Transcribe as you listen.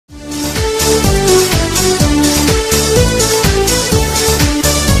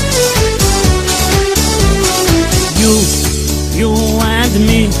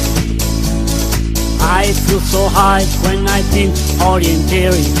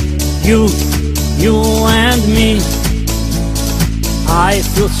orienteering. You and me. I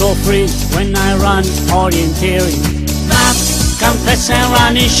feel so free when I run orienteering. Map, compass and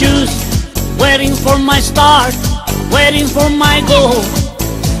running shoes, waiting for my start, waiting for my goal.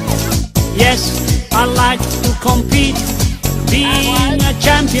 Yes, I like to compete. Being a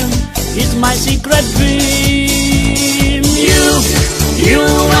champion is my secret dream. You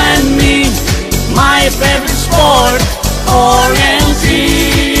and me, my favorite sport,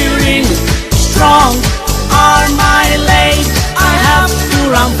 orienteering. Strong are my legs, I have to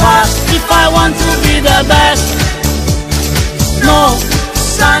run fast if I want to be the best. No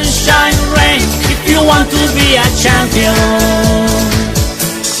sunshine, rain, if you want to be a champion,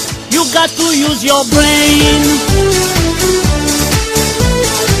 you got to use your brain.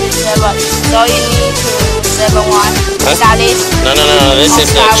 So you need to 7-1. Is that it? No, this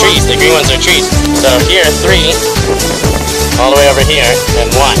is the trees. The green ones are trees. So here, 3, all the way over here,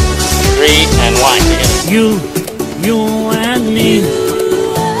 and 1. 3 and 1 together. You and me.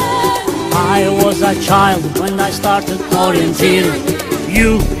 I was a child when I started orienteering.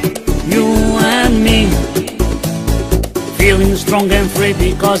 You and me. Feeling strong and free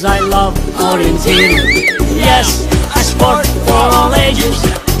because I love orienteering. Yes, a sport for all ages,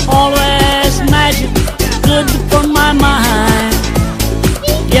 always magic, good for my mind.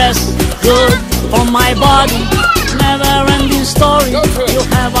 Yes, good for my body, never-ending story. You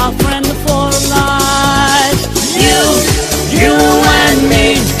have a friend for life. You and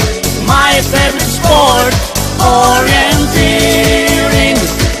me, my favorite sport, orienteering.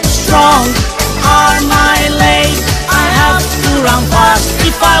 Strong are my legs, I have to run fast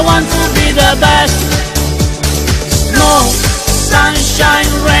if I want to be the best. No sunshine,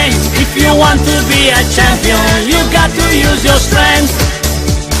 rain, if you want to be a champion, you got to use your strength.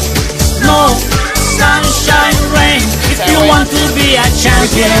 No sunshine, rain, if you want to be a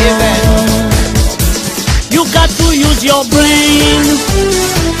champion, you got to use your brain.